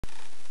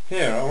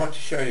Here I want to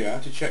show you how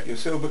to check your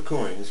silver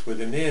coins with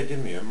a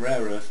neodymium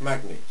rare earth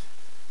magnet.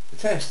 The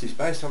test is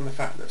based on the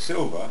fact that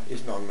silver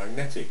is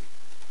non-magnetic.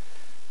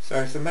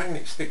 So if the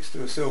magnet sticks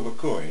to a silver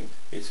coin,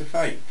 it's a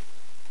fake.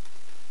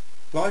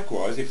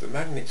 Likewise, if the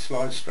magnet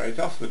slides straight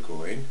off the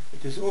coin,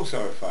 it is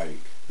also a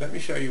fake. Let me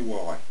show you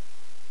why.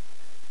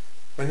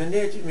 When the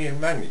neodymium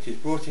magnet is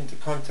brought into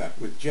contact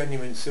with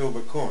genuine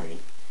silver coin,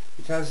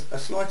 it has a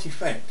slight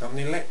effect on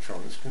the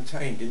electrons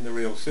contained in the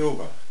real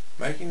silver,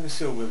 making the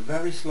silver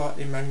very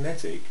slightly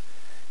magnetic,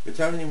 but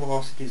only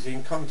whilst it is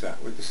in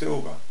contact with the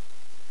silver.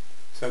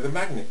 So the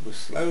magnet will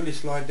slowly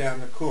slide down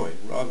the coin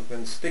rather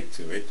than stick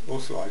to it or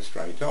slide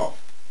straight off.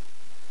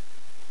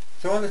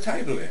 So on the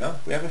table here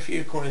we have a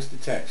few coins to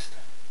test.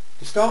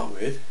 To start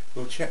with,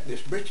 we'll check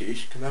this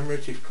British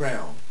commemorative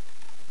crown.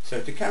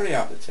 So to carry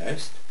out the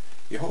test,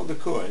 you hold the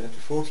coin at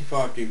a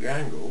 45-degree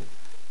angle,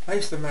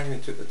 place the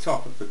magnet at the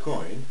top of the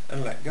coin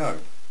and let go.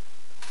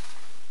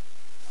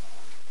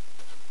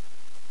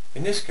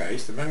 In this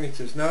case, the magnet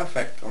has no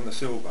effect on the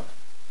silver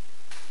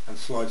and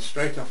slides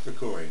straight off the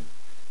coin.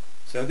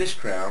 So this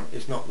crown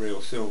is not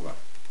real silver.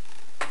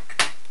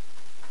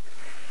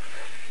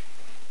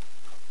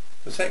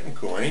 The second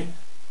coin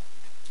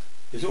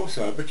is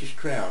also a British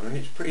crown and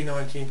it's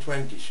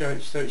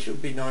pre-1920, so it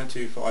should be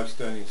 925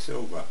 sterling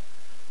silver.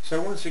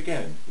 So once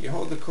again, you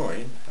hold the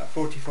coin at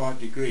 45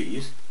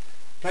 degrees,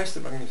 place the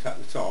magnet at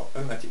the top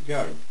and let it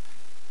go.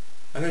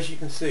 And as you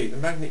can see, the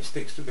magnet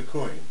sticks to the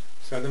coin.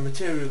 So the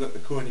material that the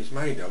coin is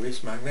made of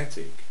is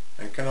magnetic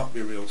and cannot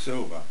be real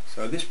silver.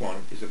 So this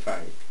one is a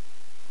fake.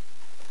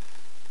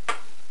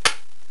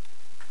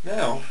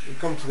 Now we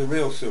come to the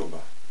real silver.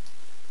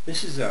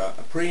 This is a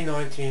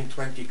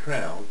pre-1920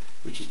 crown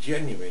which is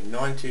genuine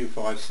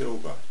 925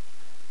 silver.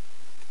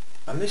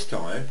 And this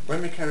time,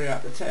 when we carry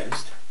out the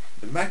test,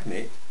 the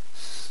magnet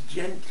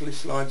gently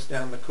slides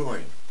down the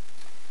coin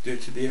due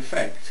to the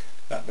effect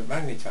that the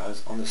magnet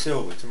has on the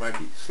silver to make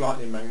it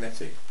slightly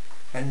magnetic.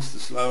 Hence the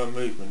slower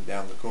movement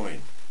down the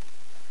coin.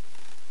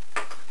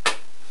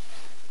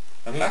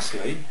 And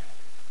lastly,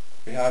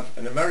 we have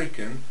an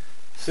American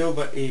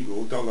silver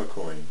eagle dollar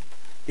coin.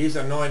 These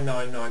are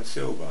 999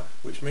 silver,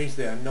 which means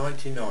they are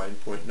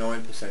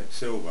 99.9%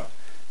 silver.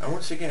 And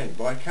once again,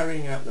 by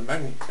carrying out the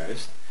magnet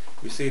test,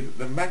 we see that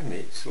the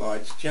magnet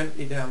slides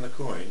gently down the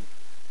coin,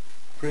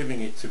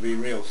 proving it to be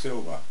real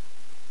silver.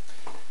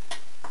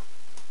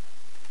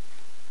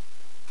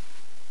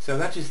 So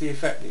that is the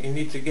effect that you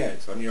need to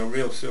get on your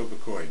real silver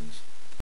coins.